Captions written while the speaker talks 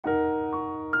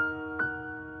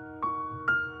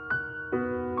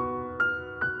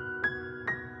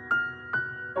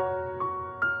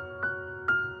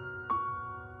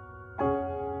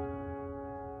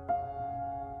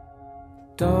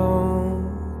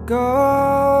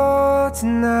go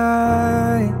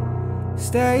tonight.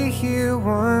 Stay here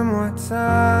one more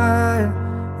time.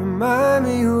 Remind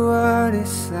me what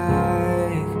it's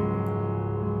like,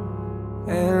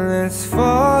 and let's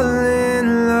fall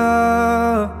in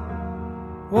love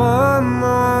one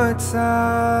more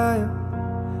time.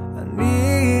 I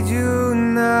need you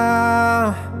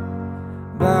now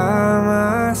by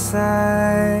my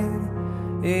side.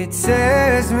 It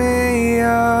tears me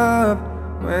up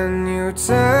when you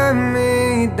turn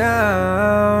me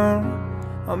down.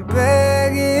 I'm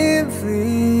begging,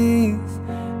 please,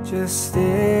 just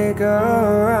stick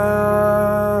around.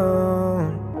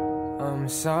 I'm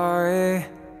sorry,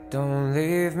 don't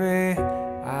leave me.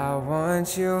 I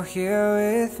want you here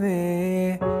with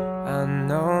me. I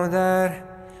know that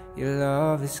your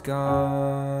love is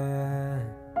gone.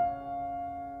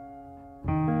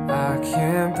 I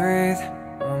can't breathe,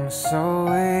 I'm so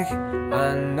weak.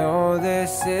 I know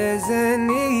this isn't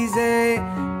easy.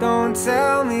 Don't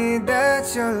tell me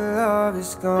that your love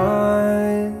is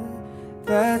gone,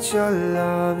 that your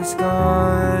love is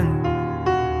gone.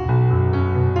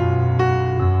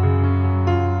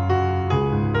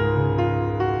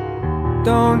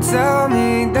 Don't tell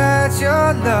me that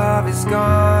your love is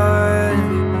gone,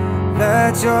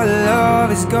 that your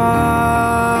love is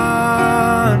gone.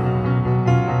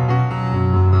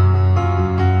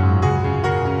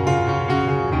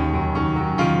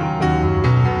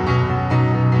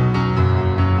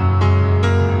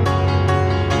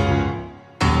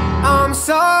 I'm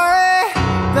sorry,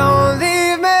 don't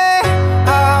leave me.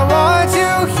 I want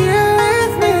you here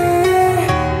with me.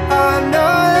 I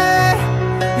know that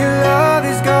your love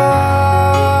is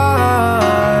gone.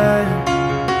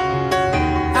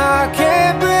 I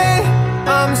can't breathe,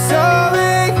 I'm so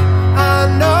weak. I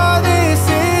know this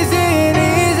isn't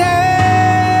easy.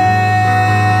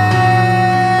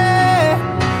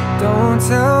 Don't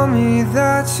tell me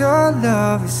that your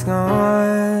love is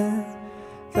gone,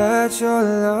 that your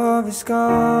love is gone,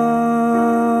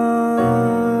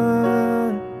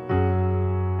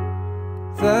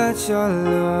 that your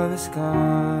love is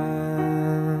gone.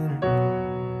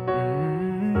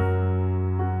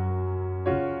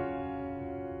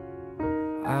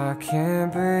 I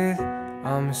can't breathe,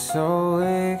 I'm so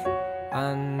weak.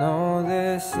 I know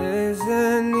this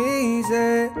isn't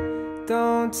easy.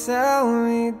 Don't tell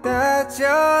me that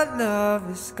your love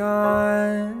is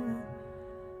gone,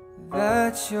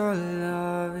 that your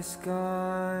love is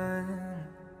gone.